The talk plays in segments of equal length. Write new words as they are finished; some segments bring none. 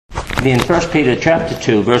be in 1 Peter chapter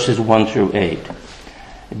 2, verses 1 through 8.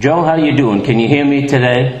 Joe, how you doing? Can you hear me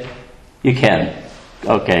today? You can.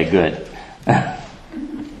 Okay, good.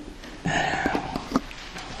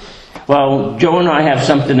 Well, Joe and I have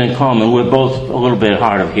something in common. We're both a little bit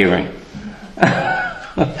hard of hearing.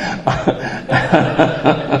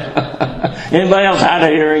 Anybody else hard of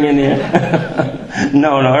hearing in here?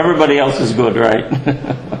 No, everybody else is good, right?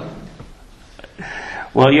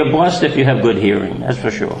 Well, you're blessed if you have good hearing, that's for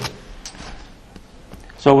sure.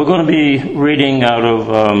 So we're going to be reading out of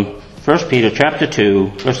 1 Peter chapter 2,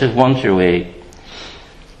 verses 1 through 8.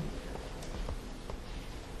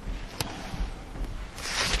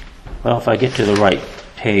 Well, if I get to the right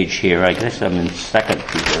page here, I guess I'm in 2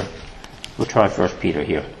 Peter. We'll try 1 Peter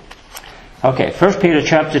here. Okay, 1 Peter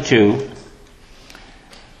chapter 2.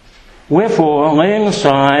 Wherefore, laying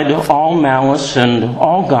aside all malice and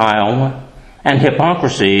all guile, and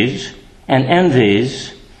hypocrisies, and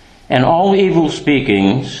envies, and all evil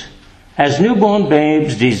speakings, as newborn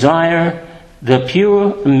babes desire the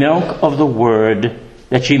pure milk of the word,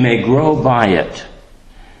 that ye may grow by it.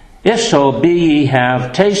 If so be ye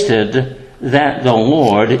have tasted that the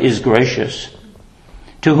Lord is gracious,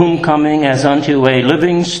 to whom coming as unto a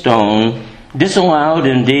living stone, disallowed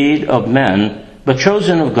indeed of men, but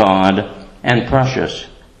chosen of God, and precious.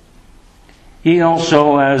 Ye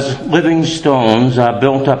also as living stones are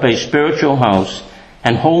built up a spiritual house,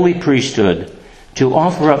 and holy priesthood, to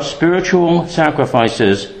offer up spiritual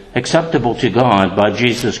sacrifices acceptable to God by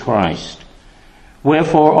Jesus Christ.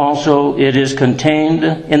 Wherefore also it is contained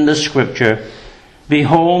in the Scripture,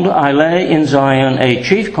 Behold, I lay in Zion a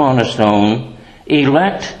chief cornerstone,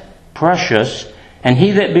 elect, precious, and he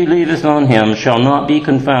that believeth on him shall not be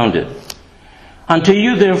confounded. Unto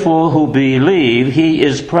you therefore who believe he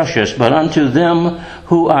is precious, but unto them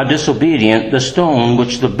who are disobedient, the stone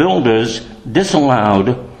which the builders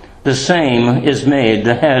disallowed, the same is made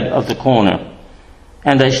the head of the corner,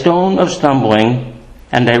 and a stone of stumbling,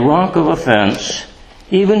 and a rock of offense,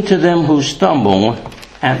 even to them who stumble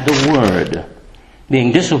at the word,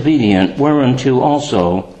 being disobedient, whereunto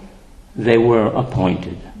also they were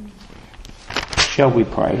appointed. Shall we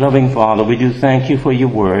pray? Loving Father, we do thank you for your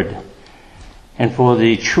word, and for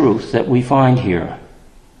the truth that we find here,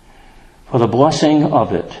 for the blessing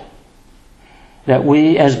of it, that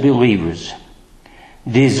we as believers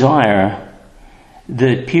desire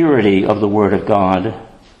the purity of the Word of God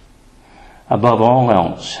above all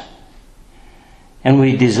else. And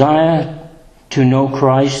we desire to know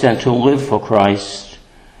Christ and to live for Christ,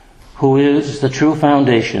 who is the true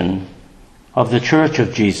foundation of the Church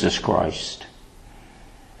of Jesus Christ.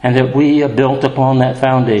 And that we are built upon that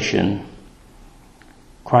foundation,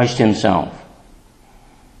 Christ himself.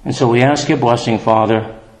 And so we ask your blessing,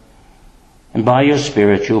 Father, and by your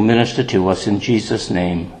Spirit you'll minister to us in Jesus'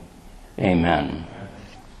 name. Amen.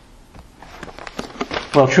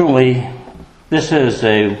 Well, truly, this is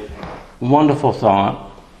a wonderful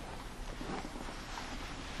thought,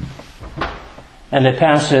 and a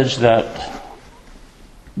passage that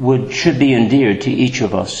should be endeared to each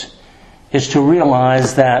of us, is to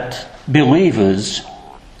realize that believers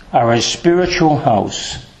are a spiritual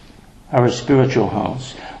house.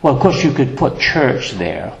 Well, of course, you could put church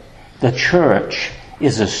there. The church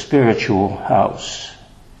is a spiritual house.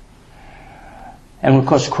 And of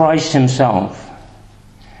course, Christ himself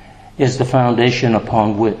is the foundation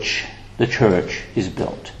upon which the church is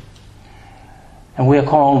built. And we are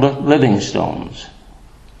called living stones.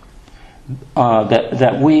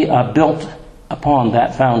 That we are built upon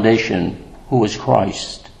that foundation, who is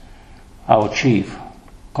Christ, our chief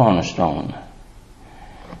cornerstone.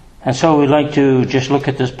 And so we'd like to just look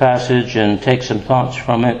at this passage and take some thoughts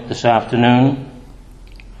from it this afternoon.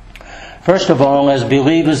 First of all, as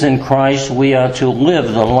believers in Christ, we are to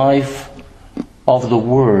live the life of the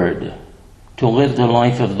Word. To live the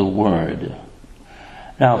life of the Word.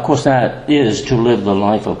 Now, of course, that is to live the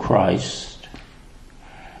life of Christ.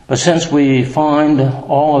 But since we find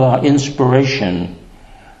all of our inspiration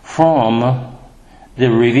from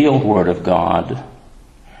the revealed Word of God,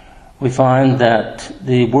 we find that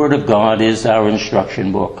the Word of God is our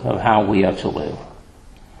instruction book of how we are to live.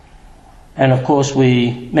 And of course,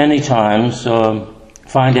 we many times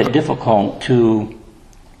find it difficult to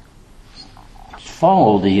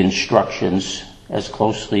follow the instructions as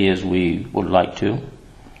closely as we would like to.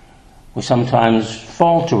 We sometimes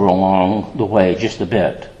falter along the way just a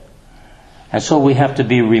bit. And so we have to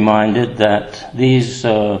be reminded that these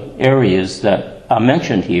areas that are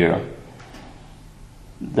mentioned here,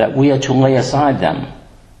 that we are to lay aside them.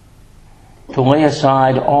 To lay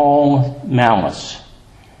aside all malice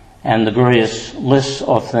and the various lists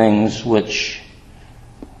of things which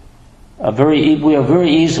we are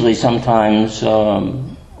very easily sometimes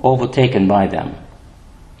overtaken by them.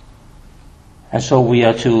 And so we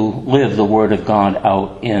are to live the Word of God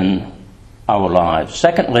out in our lives.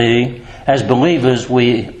 Secondly, as believers,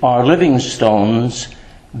 we are living stones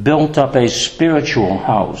built up a spiritual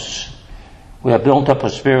house. We have built up a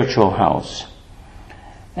spiritual house.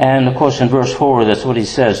 And of course in verse 4, that's what he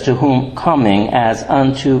says, to whom coming as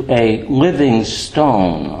unto a living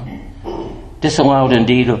stone, disallowed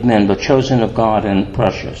indeed of men, but chosen of God and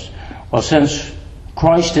precious. Well, since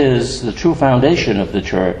Christ is the true foundation of the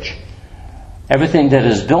church, everything that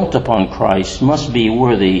is built upon Christ must be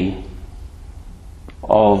worthy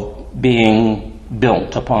of being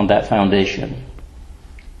built upon that foundation.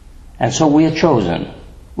 And so we are chosen.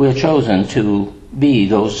 We are chosen to be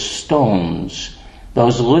those stones,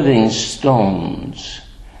 those living stones.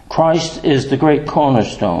 Christ is the great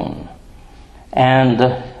cornerstone.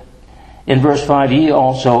 And in verse 5, ye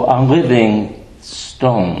also are living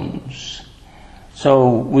stones.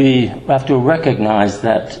 So we have to recognize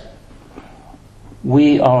that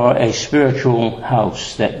we are a spiritual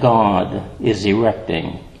house that God is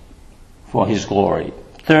erecting for His glory.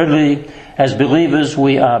 Thirdly, as believers,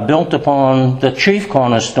 we are built upon the chief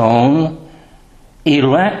cornerstone,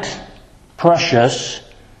 elect, precious,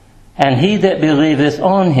 and he that believeth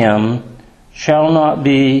on Him shall not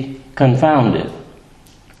be confounded.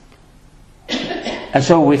 And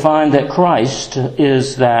so we find that Christ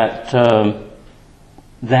is that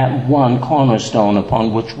one cornerstone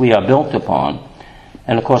upon which we are built upon.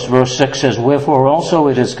 And of course verse 6 says, wherefore also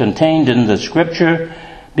it is contained in the Scripture,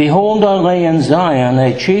 behold, I lay in Zion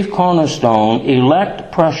a chief cornerstone,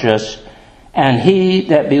 elect, precious, and he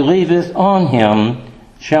that believeth on Him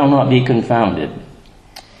shall not be confounded.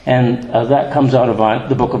 And that comes out of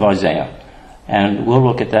the book of Isaiah. And we'll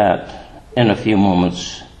look at that in a few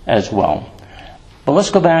moments as well. But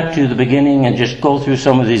let's go back to the beginning and just go through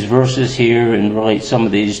some of these verses here and relate some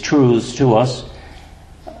of these truths to us,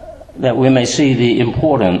 that we may see the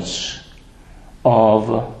importance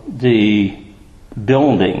of the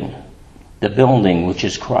building which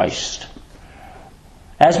is Christ.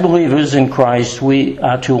 As believers in Christ, we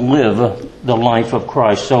are to live the life of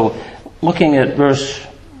Christ. So looking at verse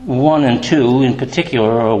 1 and 2 in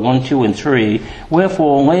particular, or 1, 2, and 3,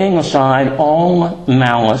 wherefore laying aside all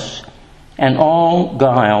malice and all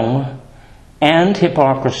guile and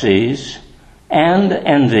hypocrisies and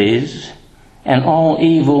envies and all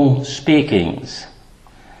evil speakings.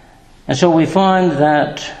 And so we find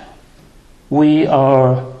that we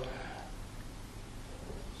are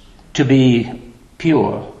to be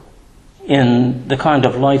pure in the kind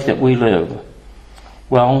of life that we live.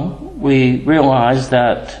 Well, we realize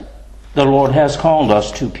that the Lord has called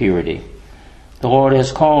us to purity. The Lord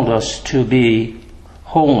has called us to be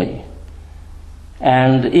holy.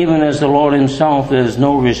 And even as the Lord Himself is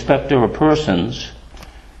no respecter of persons,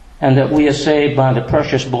 and that we are saved by the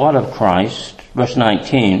precious blood of Christ, verse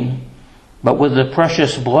 19, but with the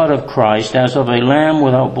precious blood of Christ as of a lamb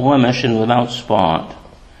without blemish and without spot,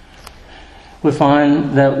 we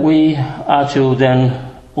find that we are to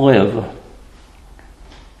then live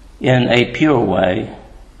in a pure way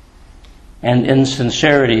and in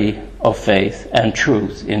sincerity of faith and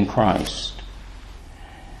truth in Christ.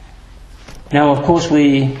 Now, of course,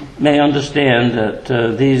 we may understand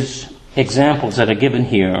that these examples that are given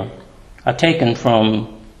here are taken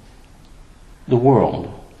from the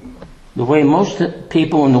world, the way most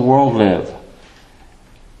people in the world live.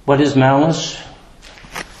 What is malice?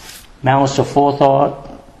 Malice of forethought?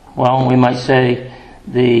 Well, we might say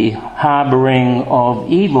the harboring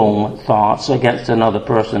of evil thoughts against another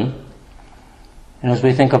person. And as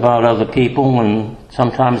we think about other people and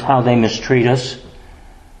sometimes how they mistreat us,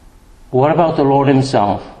 what about the Lord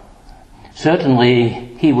Himself? Certainly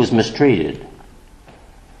He was mistreated.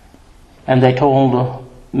 And they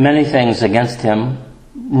told many things against Him,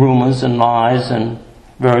 rumors and lies and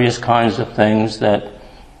various kinds of things that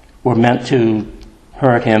were meant to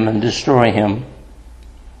hurt Him and destroy Him.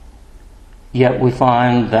 Yet we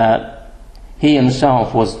find that He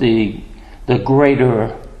Himself was the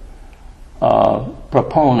greater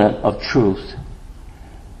proponent of truth,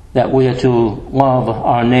 that we are to love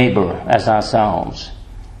our neighbor as ourselves,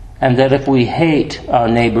 and that if we hate our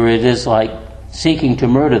neighbor, it is like seeking to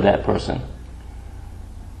murder that person,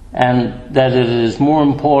 and that it is more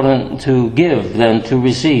important to give than to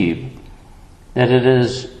receive, that it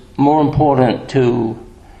is more important to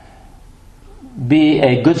be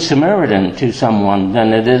a good Samaritan to someone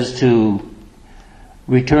than it is to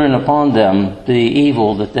return upon them the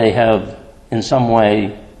evil that they have in some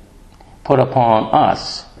way put upon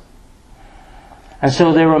us. And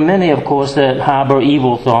so there are many, of course, that harbor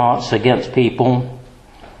evil thoughts against people.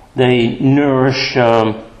 They nourish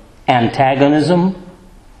antagonism.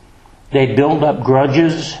 They build up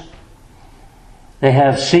grudges. They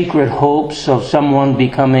have secret hopes of someone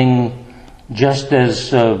becoming just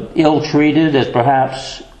as ill-treated as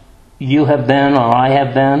perhaps you have been or I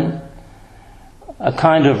have been. A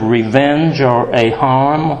kind of revenge or a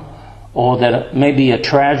harm, or that maybe a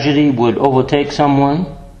tragedy would overtake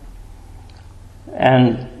someone.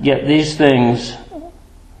 And yet these things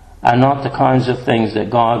are not the kinds of things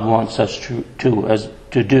that God wants us to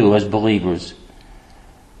do as believers.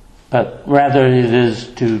 But rather it is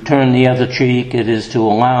to turn the other cheek, it is to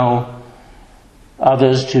allow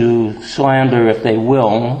others to slander if they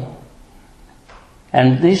will.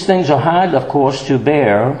 And these things are hard, of course, to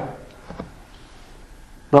bear.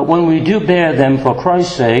 But when we do bear them for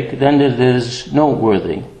Christ's sake, then it is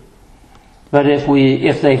noteworthy. But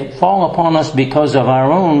if they fall upon us because of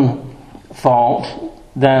our own fault,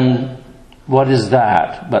 then what is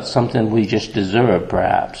that but something we just deserve,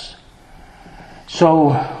 perhaps?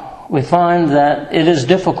 So we find that it is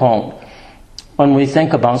difficult when we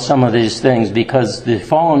think about some of these things, because the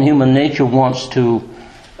fallen human nature wants to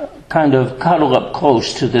kind of cuddle up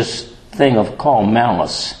close to this thing called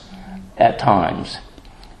malice at times.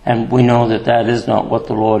 And we know that that is not what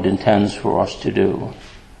the Lord intends for us to do,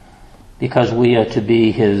 because we are to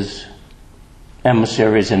be His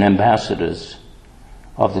emissaries and ambassadors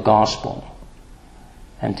of the gospel,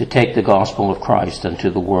 and to take the gospel of Christ into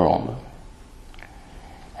the world.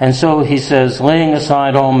 And so he says, laying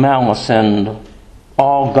aside all malice and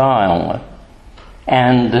all guile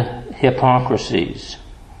and hypocrisies.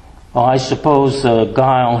 Well, I suppose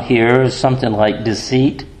guile here is something like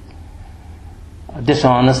deceit,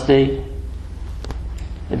 dishonesty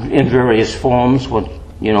in various forms, what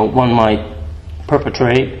one might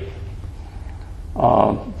perpetrate.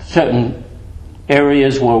 Certain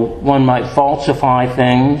areas where one might falsify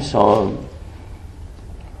things, or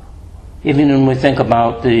even when we think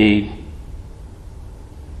about the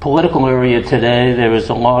political area today, there is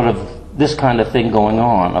a lot of this kind of thing going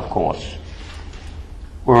on, of course,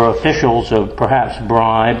 where officials are perhaps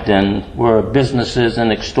bribed, and where businesses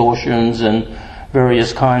and extortions and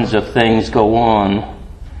various kinds of things go on,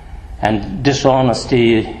 and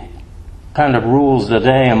dishonesty kind of rules the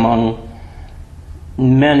day among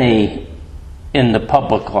many in the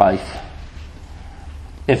public life,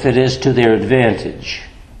 if it is to their advantage.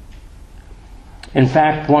 In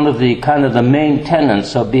fact, one of the main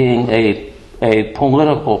tenets of being a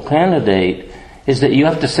political candidate is that you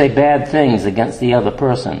have to say bad things against the other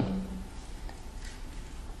person.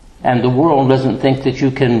 And the world doesn't think that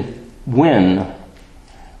you can win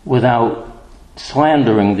without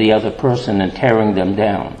slandering the other person and tearing them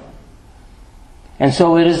down. And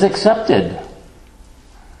so it is accepted.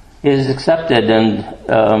 It is accepted,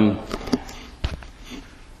 and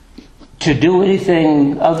to do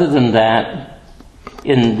anything other than that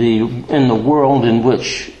in the world in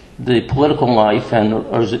which the political life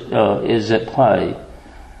is at play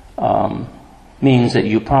means that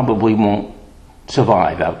you probably won't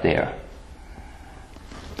survive out there.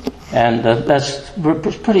 And that's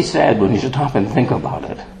pretty sad when you stop and think about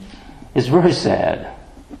it. It's very sad.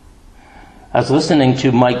 I was listening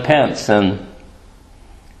to Mike Pence and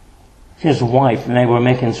his wife, and they were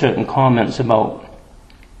making certain comments about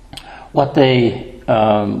what they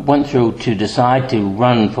went through to decide to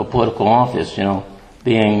run for political office,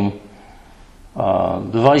 being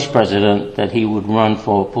the vice president, that he would run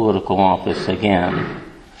for political office again.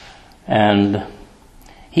 And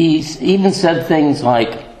he even said things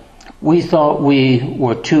like, we thought we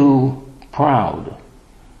were too proud.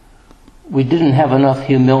 We didn't have enough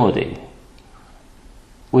humility.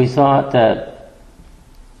 We thought that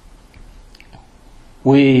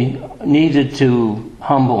we needed to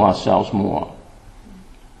humble ourselves more.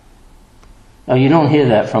 Now, you don't hear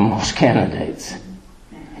that from most candidates.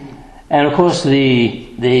 And of course,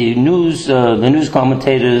 the news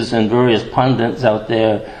commentators and various pundits out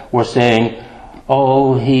there were saying,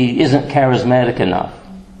 "Oh, he isn't charismatic enough.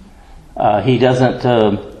 He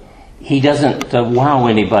doesn't wow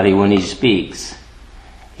anybody when he speaks.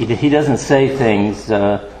 He doesn't say things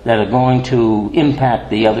that are going to impact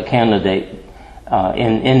the other candidate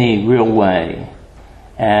in any real way."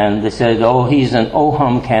 And they said, "Oh, he's an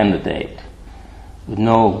oh-hum candidate with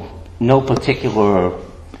no particular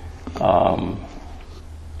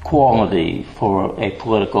quality for a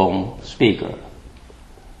political speaker."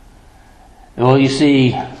 Well, you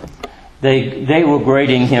see, they were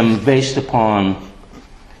grading him based upon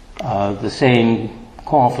the same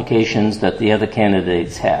qualifications that the other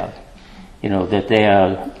candidates have. That they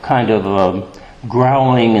are kind of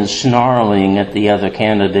growling and snarling at the other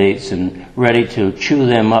candidates and ready to chew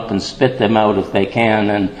them up and spit them out if they can,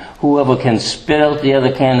 and whoever can spit out the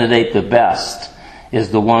other candidate the best is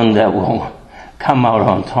the one that will come out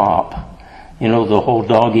on top. You know, the whole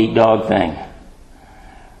dog-eat-dog thing.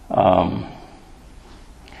 Now,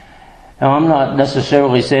 I'm not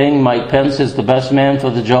necessarily saying Mike Pence is the best man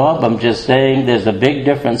for the job. I'm just saying there's a big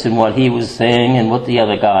difference in what he was saying and what the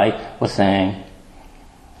other guy was saying.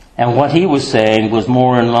 And what he was saying was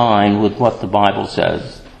more in line with what the Bible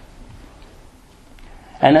says.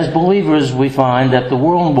 And as believers, we find that the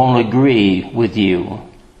world won't agree with you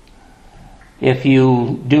if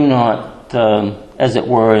you do not, as it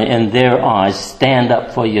were, in their eyes, stand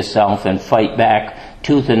up for yourself and fight back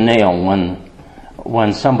tooth and nail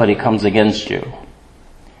when somebody comes against you.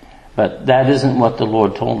 But that isn't what the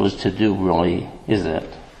Lord told us to do, really, is it?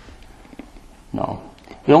 No.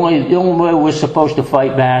 The only way we're supposed to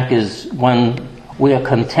fight back is when we are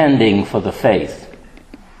contending for the faith.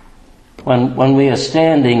 When we are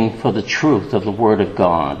standing for the truth of the Word of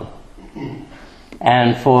God.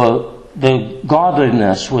 And for the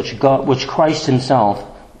godliness which Christ Himself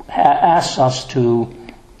asks us to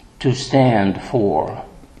stand for.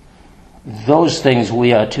 Those things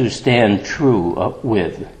we are to stand true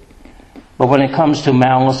with. But when it comes to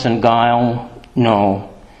malice and guile, no.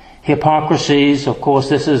 Hypocrisies, of course,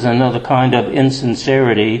 this is another kind of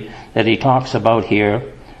insincerity that he talks about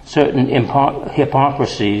here. Certain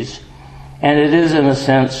hypocrisies. And it is, in a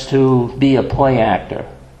sense, to be a play actor.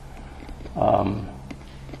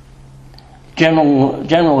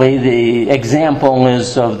 Generally, the example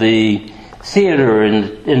is of the theater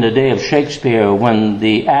in the day of Shakespeare, when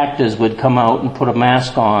the actors would come out and put a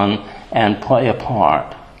mask on and play a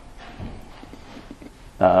part.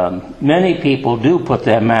 Many people do put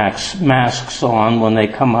their masks on when they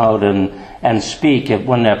come out and speak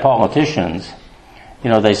when they're politicians.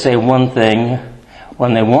 You know, they say one thing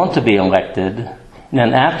when they want to be elected, and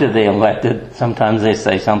then after they're elected, sometimes they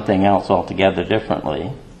say something else altogether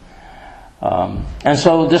differently. And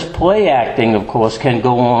so this play acting, of course, can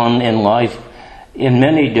go on in life in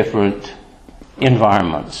many different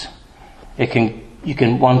environments.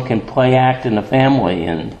 One can play act in a family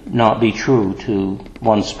and not be true to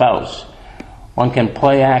one's spouse. One can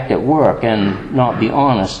play act at work and not be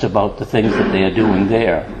honest about the things that they are doing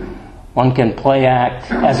there. One can play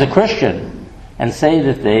act as a Christian and say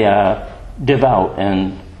that they are devout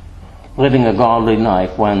and living a godly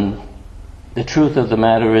life when the truth of the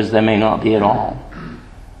matter is they may not be at all.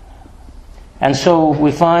 And so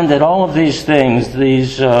we find that all of these things,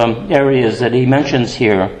 these areas that he mentions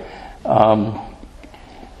here, are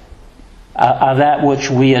that which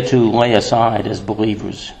we are to lay aside as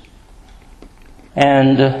believers.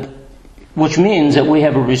 And which means that we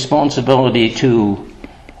have a responsibility to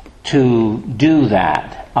do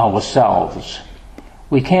that ourselves.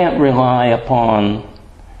 We can't rely upon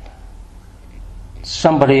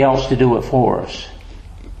somebody else to do it for us.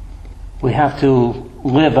 We have to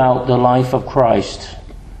live out the life of Christ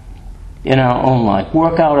in our own life.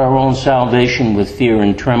 Work out our own salvation with fear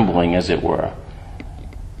and trembling, as it were.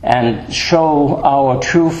 And show our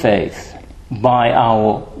true faith by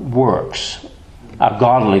our works, our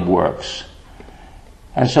godly works.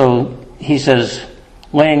 And so he says,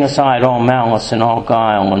 laying aside all malice and all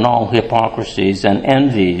guile and all hypocrisies and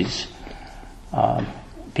envies.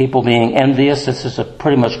 People being envious, this is a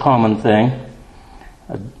pretty much common thing.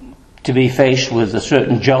 To be faced with a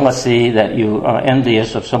certain jealousy that you are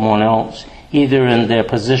envious of someone else, either in their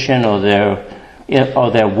position or their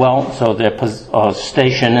wealth or their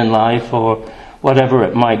station in life or whatever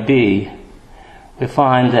it might be. We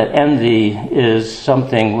find that envy is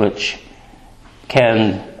something which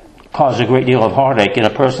can cause a great deal of heartache in a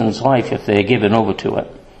person's life if they are given over to it.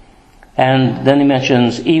 And then he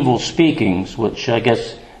mentions evil speakings, which I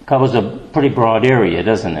guess covers a pretty broad area,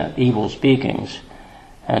 doesn't it? Evil speakings.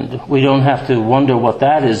 And we don't have to wonder what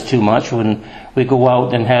that is too much when we go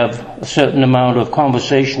out and have a certain amount of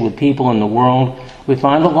conversation with people in the world. We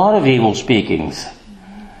find a lot of evil speakings.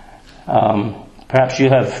 Perhaps you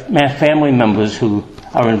have family members who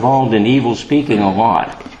are involved in evil speaking a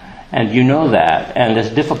lot. And you know that. And it's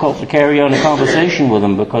difficult to carry on a conversation with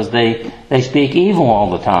them because they speak evil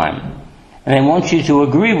all the time. And they want you to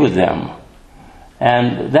agree with them.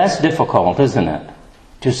 And that's difficult, isn't it?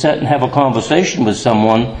 To sit and have a conversation with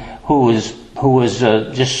someone who is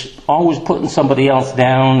just always putting somebody else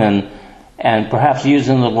down and perhaps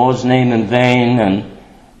using the Lord's name in vain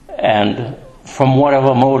and from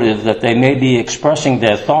whatever motive that they may be expressing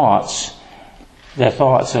their thoughts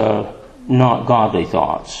are not godly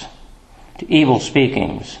thoughts. Evil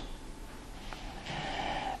speakings.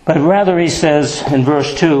 But rather he says in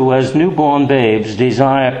verse 2, as newborn babes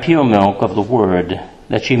desire pure milk of the word,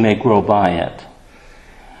 that ye may grow by it.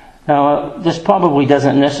 Now, this probably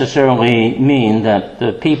doesn't necessarily mean that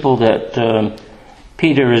the people that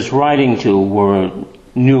Peter is writing to were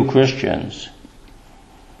new Christians,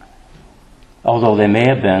 although they may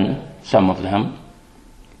have been, some of them.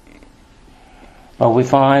 But we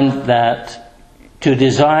find that to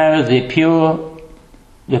desire the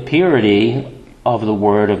purity of the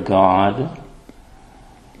Word of God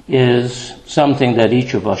is something that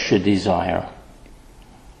each of us should desire.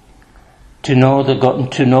 To know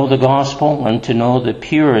the gospel and to know the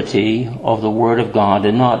purity of the Word of God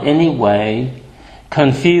and not any way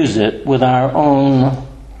confuse it with our own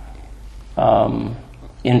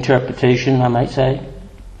interpretation, I might say.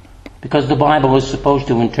 Because the Bible is supposed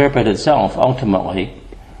to interpret itself ultimately.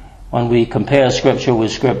 When we compare Scripture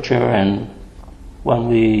with Scripture and when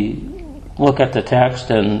we look at the text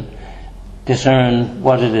and discern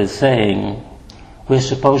what it is saying, we're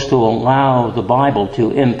supposed to allow the Bible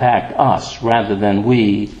to impact us rather than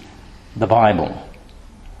we, the Bible.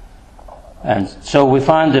 And so we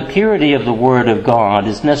find the purity of the Word of God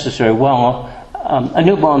is necessary. Well, a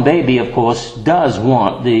newborn baby, of course, does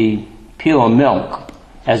want the pure milk,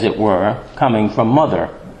 as it were, coming from mother,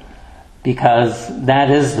 because that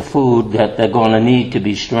is the food that they're going to need to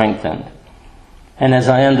be strengthened. And as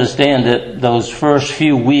I understand it, those first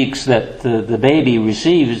few weeks that the baby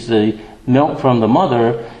receives the milk from the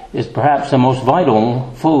mother is perhaps the most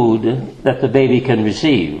vital food that the baby can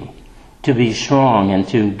receive to be strong and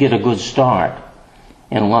to get a good start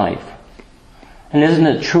in life. And isn't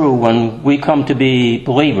it true when we come to be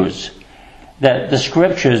believers that the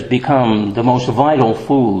Scriptures become the most vital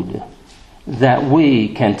food that we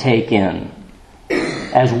can take in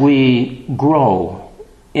as we grow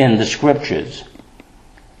in the Scriptures?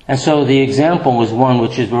 And so the example is one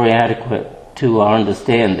which is very adequate to our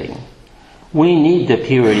understanding. We need the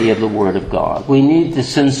purity of the Word of God. We need the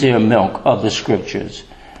sincere milk of the Scriptures.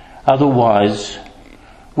 Otherwise,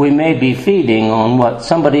 we may be feeding on what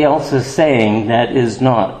somebody else is saying that is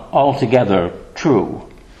not altogether true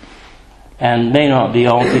and may not be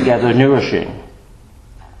altogether nourishing.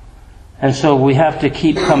 And so we have to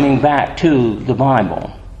keep coming back to the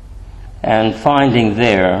Bible and finding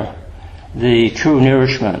there the true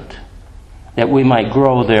nourishment that we might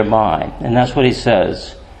grow thereby. And that's what he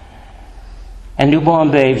says. And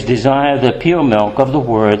newborn babes desire the pure milk of the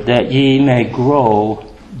word, that ye may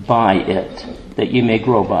grow by it. That ye may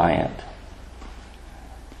grow by it.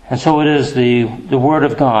 And so it is the word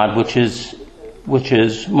of God which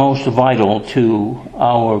is most vital to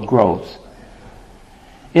our growth.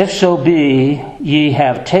 If so be ye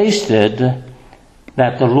have tasted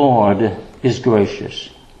that the Lord is gracious.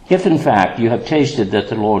 If in fact you have tasted that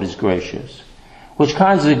the Lord is gracious. Which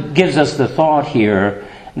kind of gives us the thought here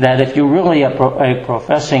that if you're really a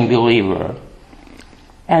professing believer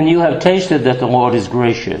and you have tasted that the Lord is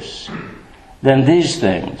gracious, then these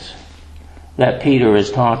things that Peter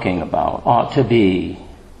is talking about ought to be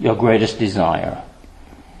your greatest desire.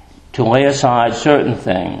 To lay aside certain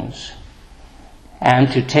things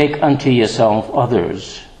and to take unto yourself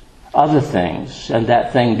other things, and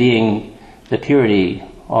that thing being the purity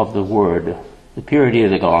of the Word, the purity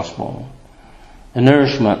of the gospel, the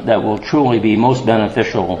nourishment that will truly be most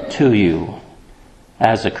beneficial to you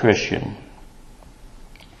as a Christian.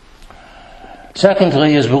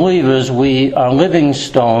 Secondly, as believers, we are living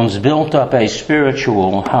stones built up a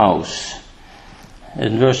spiritual house.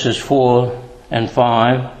 In verses 4 and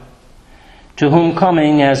 5, to whom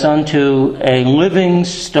coming as unto a living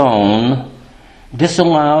stone,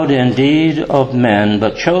 disallowed indeed of men,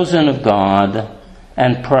 but chosen of God,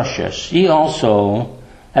 and precious, ye also,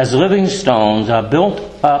 as living stones, are built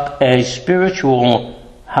up a spiritual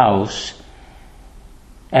house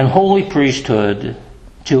and holy priesthood,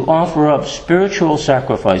 to offer up spiritual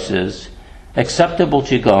sacrifices acceptable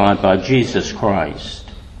to God by Jesus Christ.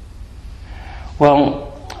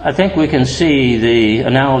 Well, I think we can see the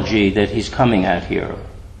analogy that he's coming at here.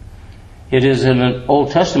 It is an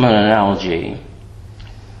Old Testament analogy.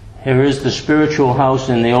 Here is the spiritual house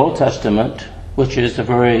in the Old Testament, which is a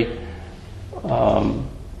very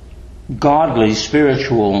godly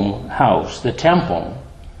spiritual house, the temple,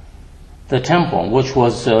 which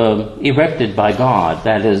was erected by God,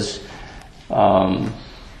 that is,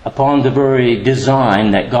 upon the very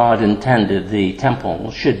design that God intended the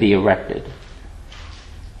temple should be erected,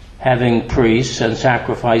 having priests and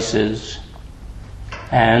sacrifices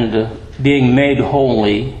and being made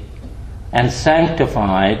holy and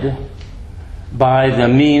sanctified by the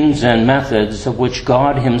means and methods of which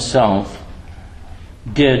God himself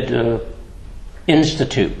did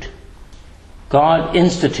institute. God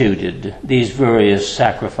instituted these various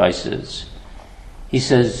sacrifices. He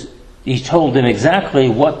says, he told them exactly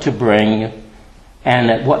what to bring and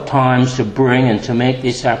at what times to bring and to make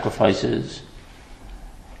these sacrifices.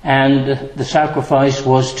 And the sacrifice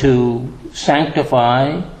was to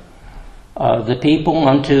sanctify the people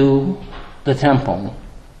unto the temple,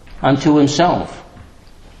 unto himself,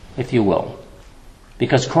 if you will.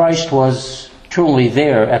 Because Christ was truly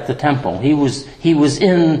there at the temple. He was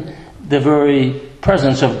in the very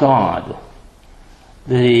presence of God,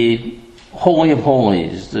 the Holy of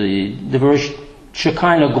Holies, the very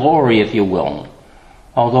Shekinah glory, if you will.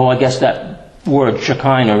 Although I guess that word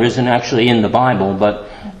Shekinah isn't actually in the Bible, but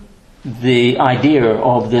the idea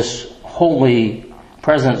of this holy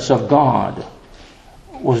presence of God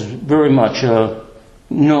was very much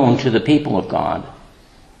known to the people of God.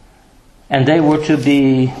 And they were to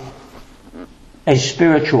be a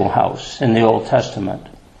spiritual house in the Old Testament,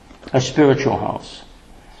 a spiritual house,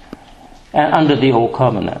 and under the Old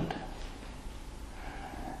Covenant.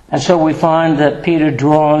 And so we find that Peter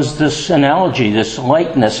draws this analogy, this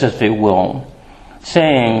likeness, if you will,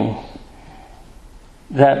 saying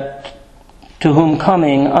that to whom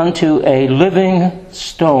coming unto a living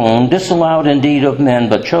stone, disallowed indeed of men,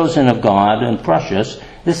 but chosen of God and precious.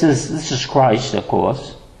 This is Christ, of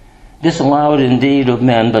course. Disallowed indeed of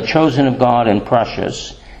men, but chosen of God and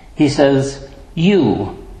precious. He says,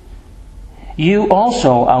 you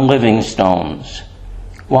also are living stones.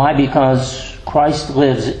 Why? Because Christ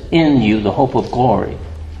lives in you, the hope of glory.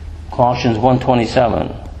 Colossians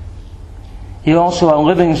 1:27. You also are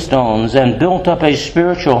living stones and built up a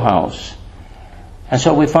spiritual house. And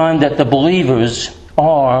so we find that the believers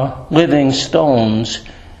are living stones,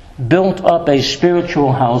 built up a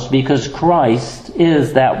spiritual house, because Christ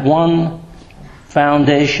is that one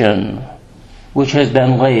foundation which has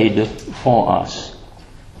been laid for us.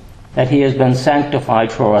 That he has been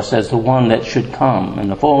sanctified for us as the one that should come in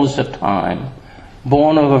the fullness of time,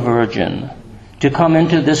 born of a virgin, to come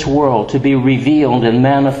into this world, to be revealed and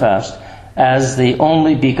manifest as the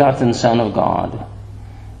only begotten Son of God.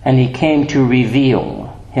 And he came to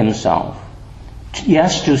reveal himself.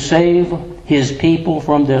 Yes, to save his people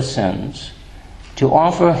from their sins, to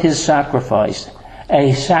offer his sacrifice,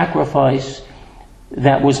 a sacrifice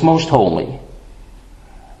that was most holy,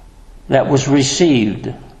 that was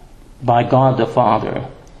received by God the Father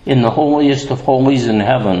in the holiest of holies in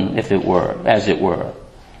heaven, if it were, as it were.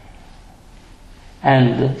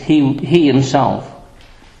 And he himself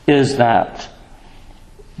is that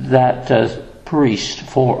priest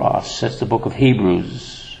for us, as the book of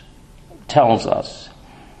Hebrews tells us.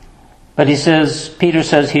 But Peter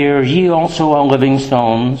says here, ye also are living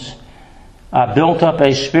stones, are built up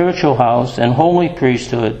a spiritual house and holy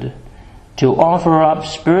priesthood, to offer up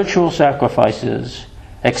spiritual sacrifices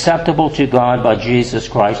acceptable to God by Jesus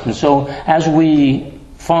Christ. And so as we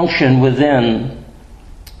function within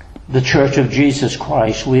the Church of Jesus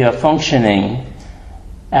Christ, we are functioning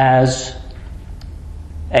as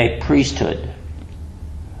a priesthood.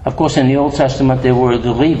 Of course, in the Old Testament, there were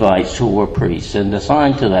the Levites who were priests and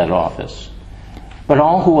assigned to that office. But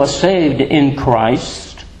all who are saved in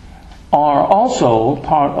Christ are also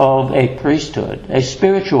part of a priesthood, a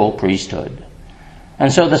spiritual priesthood.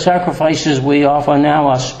 And so the sacrifices we offer now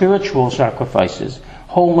are spiritual sacrifices,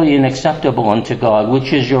 holy and acceptable unto God,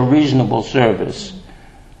 which is your reasonable service,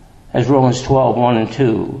 as Romans 12:1 and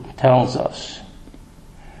 2 tells us.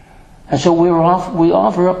 And so we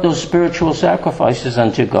offer up those spiritual sacrifices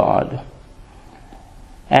unto God.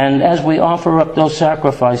 And as we offer up those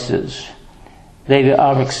sacrifices, they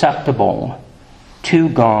are acceptable to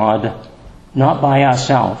God, not by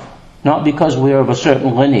ourselves, not because we are of a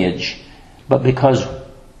certain lineage, but because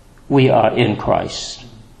we are in Christ.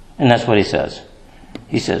 And that's what he says.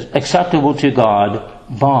 He says, acceptable to God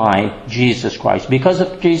by Jesus Christ. Because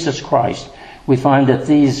of Jesus Christ, we find that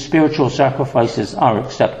these spiritual sacrifices are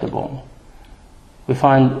acceptable. We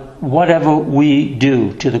find whatever we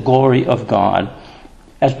do to the glory of God,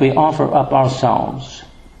 as we offer up ourselves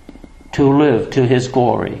to live to his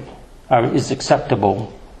glory, is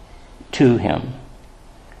acceptable to him.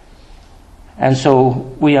 And so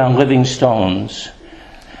we are living stones.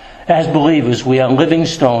 As believers, we are living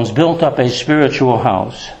stones, built up a spiritual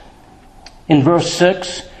house. In verse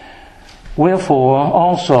 6, wherefore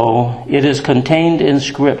also it is contained in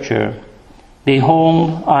Scripture,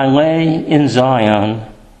 behold, I lay in Zion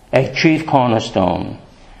a chief cornerstone,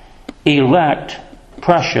 elect,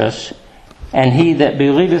 precious, and he that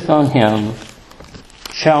believeth on him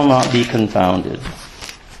shall not be confounded.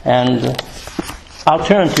 And I'll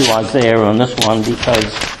turn to Isaiah on this one,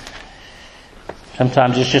 because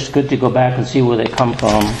Sometimes it's just good to go back and see where they come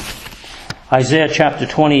from. Isaiah chapter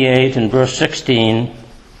 28 and verse 16.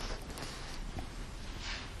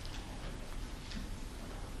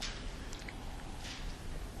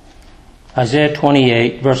 Isaiah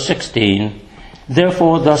 28, verse 16.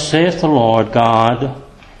 Therefore, thus saith the Lord God,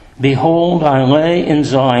 behold, I lay in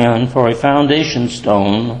Zion for a foundation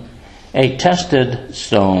stone, a tested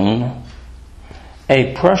stone,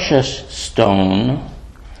 a precious stone,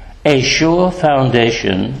 a sure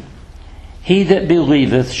foundation. He that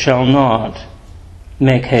believeth shall not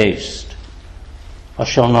make haste, or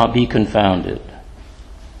shall not be confounded.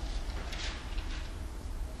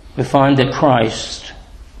 We find that Christ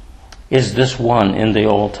is this one in the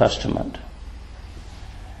Old Testament.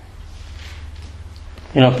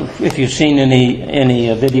 You know, if you've seen any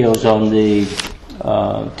videos on the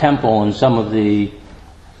temple and some of the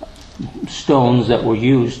stones that were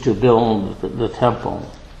used to build the temple,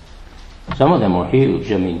 some of them were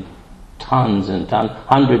huge. I mean, tons and tons,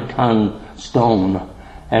 100-ton stone,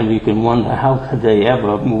 and we can wonder how could they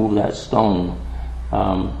ever move that stone.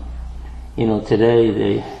 You know,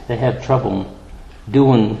 today they have trouble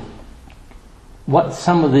doing what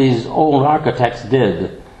some of these old architects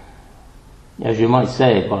did, as you might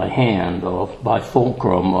say, by hand or by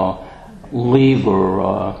fulcrum or lever,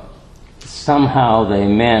 or somehow they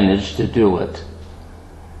managed to do it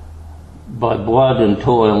by blood and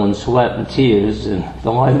toil and sweat and tears and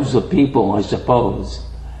the lives of people, I suppose.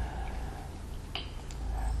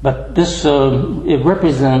 But this, it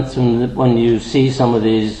represents, when you see some of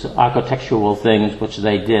these architectural things which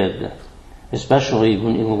they did, especially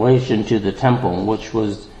in relation to the temple, which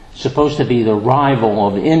was supposed to be the rival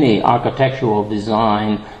of any architectural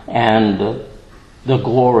design and the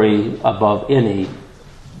glory above any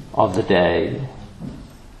of the day.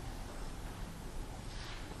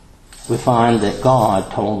 We find that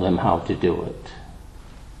God told them how to do it.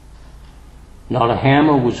 Not a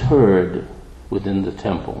hammer was heard within the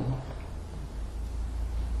temple.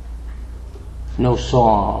 No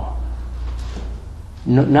saw.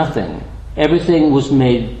 Nothing. Everything was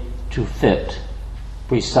made to fit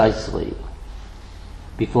precisely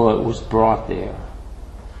before it was brought there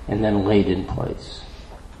and then laid in place.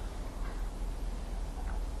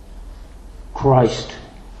 Christ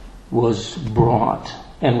was brought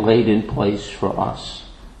and laid in place for us.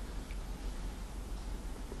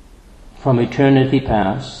 From eternity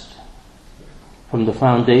past, from the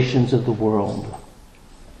foundations of the world,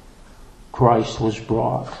 Christ was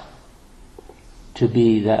brought to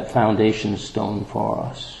be that foundation stone for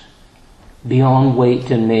us, beyond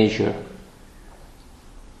weight and measure,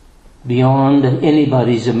 beyond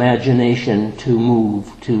anybody's imagination to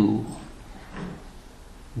move to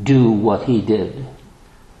do what he did.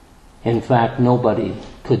 In fact, nobody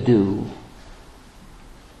could do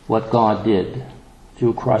what God did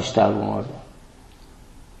through Christ our Lord.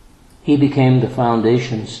 He became the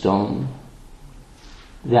foundation stone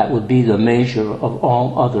that would be the measure of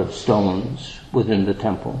all other stones within the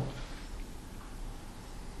temple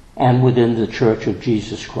and within the church of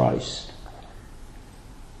Jesus Christ.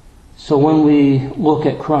 So when we look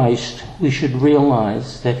at Christ, we should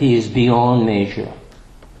realize that he is beyond measure,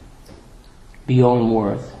 beyond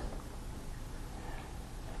worth.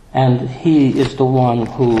 And he is the one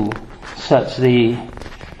who sets the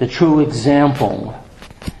true example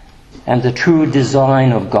and the true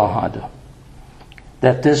design of God,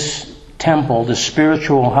 that this temple, the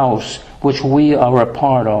spiritual house which we are a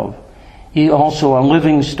part of, ye also are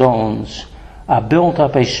living stones, are built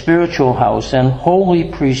up a spiritual house and holy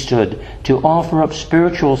priesthood to offer up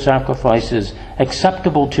spiritual sacrifices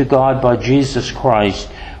acceptable to God by Jesus Christ.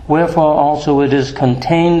 Wherefore also it is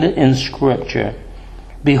contained in Scripture,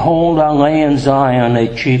 behold, I lay in Zion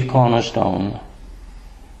a chief cornerstone,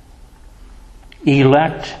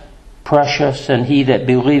 elect, precious, and he that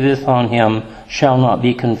believeth on him shall not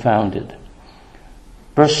be confounded.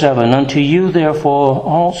 Verse 7, unto you therefore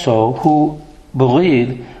who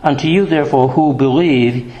believe,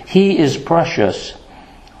 he is precious.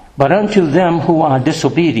 But unto them who are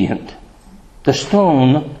disobedient, the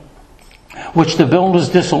stone which the builders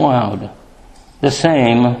disallowed, the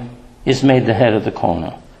same is made the head of the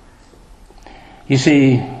corner. You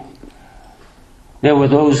see, there were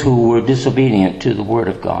those who were disobedient to the Word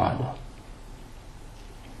of God.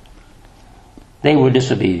 They were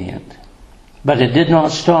disobedient. But it did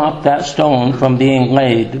not stop that stone from being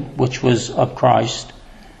laid, which was of Christ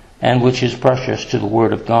and which is precious to the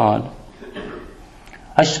Word of God.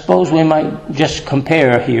 I suppose we might just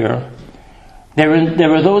compare here.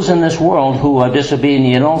 There are those in this world who are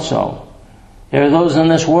disobedient also. There are those in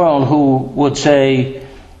this world who would say,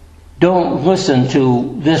 don't listen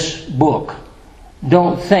to this book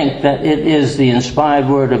don't think that it is the inspired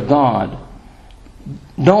Word of God.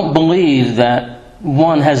 Don't believe that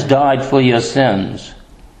one has died for your sins.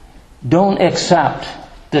 Don't accept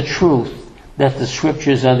the truth that the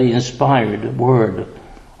Scriptures are the inspired Word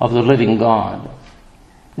of the living God.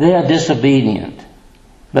 They are disobedient.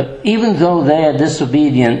 But even though they are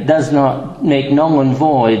disobedient, does not make null and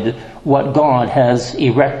void what God has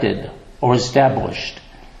erected or established.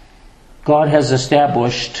 God has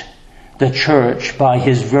established the church by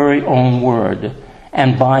His very own Word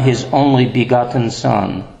and by His only begotten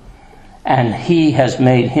Son. And He has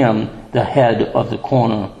made Him the head of the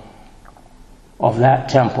corner of that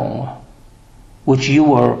temple, which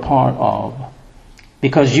you are a part of,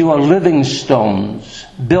 because you are living stones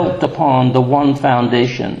built upon the one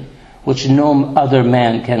foundation which no other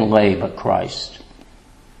man can lay but Christ.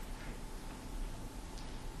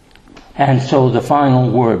 And so the final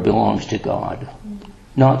word belongs to God,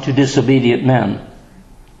 not to disobedient men,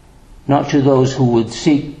 not to those who would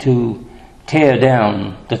seek to tear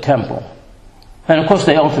down the temple. And of course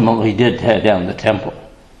they ultimately did tear down the temple.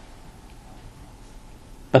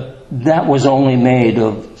 But that was only made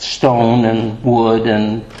of stone and wood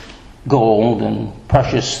and gold and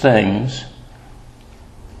precious things.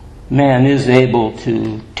 Man is able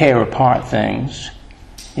to tear apart things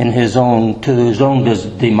to his own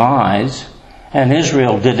demise, and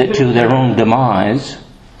Israel did it to their own demise.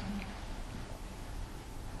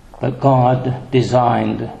 But God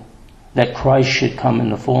designed that Christ should come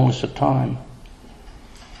in the fullness of time,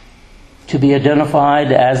 to be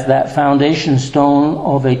identified as that foundation stone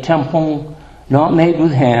of a temple not made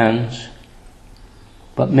with hands,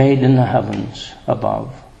 but made in the heavens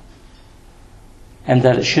above. And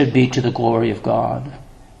that it should be to the glory of God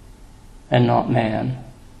and not man.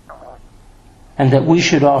 And that we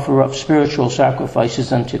should offer up spiritual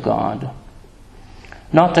sacrifices unto God.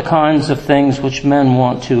 Not the kinds of things which men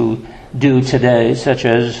want to do today, such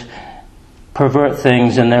as pervert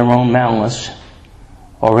things in their own malice,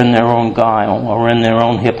 or in their own guile, or in their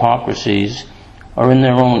own hypocrisies, or in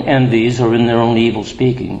their own envies, or in their own evil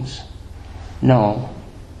speakings. No,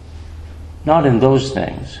 not in those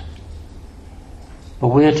things. But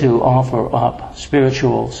we're to offer up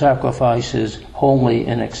spiritual sacrifices, holy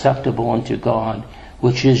and acceptable unto God,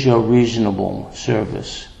 which is your reasonable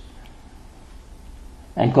service.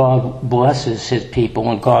 And God blesses His people,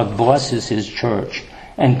 and God blesses His church,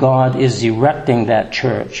 and God is erecting that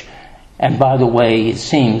church. And by the way, it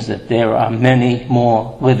seems that there are many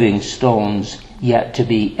more living stones yet to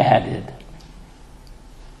be added.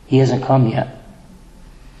 He hasn't come yet.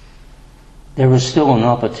 There is still an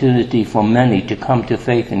opportunity for many to come to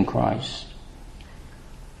faith in Christ.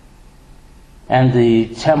 And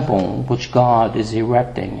the temple which God is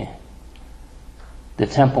erecting, the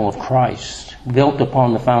temple of Christ, built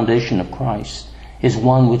upon the foundation of Christ, is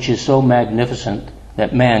one which is so magnificent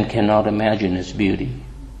that man cannot imagine its beauty.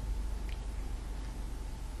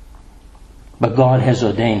 But God has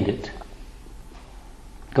ordained it.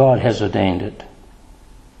 God has ordained it.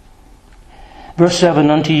 Verse 7,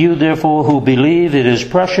 unto you therefore who believe it is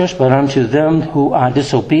precious, but unto them who are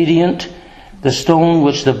disobedient, the stone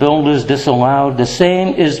which the builders disallowed, the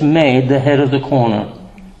same is made the head of the corner.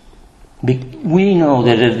 We know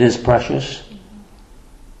that it is precious.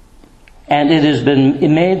 And it has been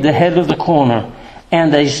made the head of the corner,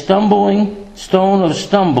 and a stone of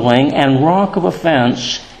stumbling and rock of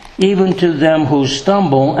offense, even to them who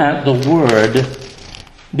stumble at the word,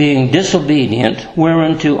 being disobedient,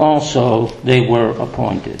 whereunto also they were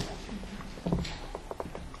appointed.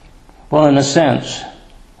 Well, in a sense,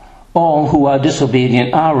 all who are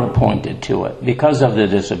disobedient are appointed to it because of their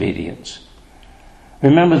disobedience.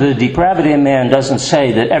 Remember, the depravity of man doesn't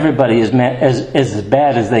say that everybody is as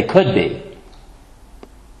bad as they could be.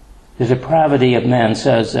 The depravity of man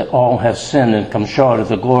says that all have sinned and come short of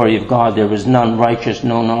the glory of God. There is none righteous,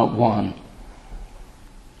 no, not one.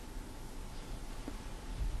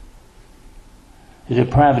 The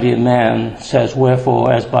depravity of man says,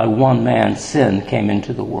 wherefore, as by one man sin came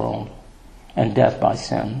into the world, and death by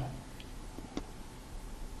sin.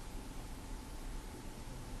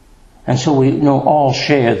 And so we know all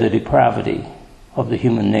share the depravity of the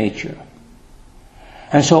human nature.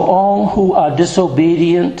 And so all who are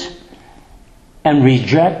disobedient and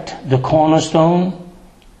reject the cornerstone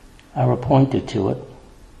are appointed to it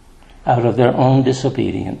out of their own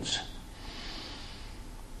disobedience.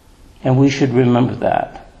 And we should remember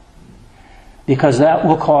that, because that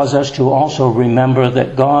will cause us to also remember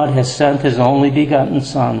that God has sent His only begotten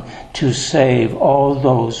Son to save all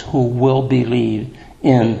those who will believe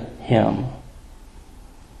in Him.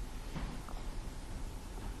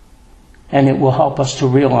 And it will help us to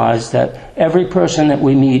realize that every person that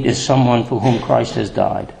we meet is someone for whom Christ has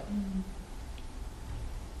died.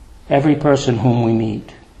 Every person whom we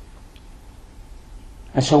meet.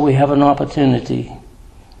 And so we have an opportunity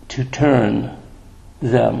to turn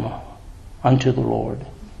them unto the Lord,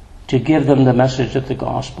 to give them the message of the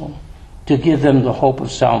gospel, to give them the hope of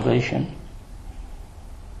salvation.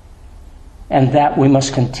 And that we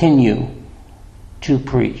must continue to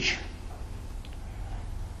preach.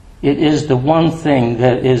 It is the one thing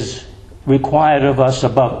that is required of us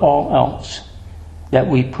above all else, that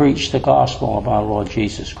we preach the gospel of our Lord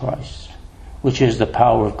Jesus Christ, which is the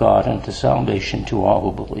power of God unto salvation to all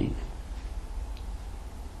who believe.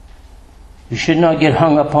 You should not get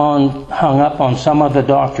hung up on some other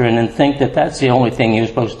doctrine and think that that's the only thing you're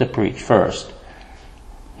supposed to preach first.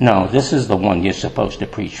 No, this is the one you're supposed to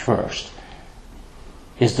preach first,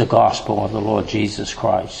 is the gospel of the Lord Jesus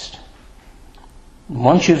Christ.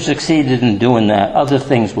 Once you've succeeded in doing that, other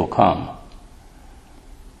things will come.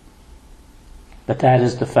 But that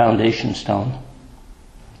is the foundation stone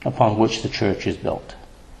upon which the church is built.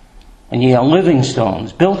 And ye are living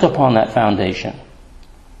stones built upon that foundation.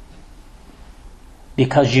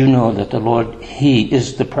 Because you know that the Lord, He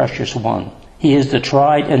is the precious one. He is the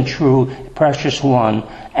tried and true precious one.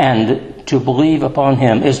 And to believe upon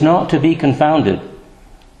Him is not to be confounded,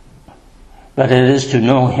 but it is to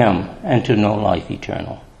know Him and to know life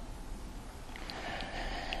eternal.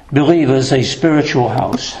 Believers, a spiritual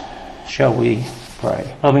house. Shall we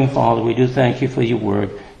pray? Loving Father, we do thank You for Your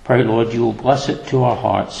word. Pray, Lord, You will bless it to our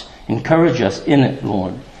hearts. Encourage us in it,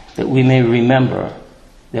 Lord, that we may remember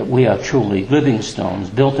that we are truly living stones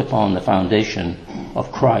built upon the foundation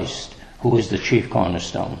of Christ, who is the chief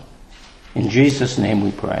cornerstone. In Jesus' name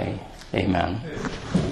we pray. Amen.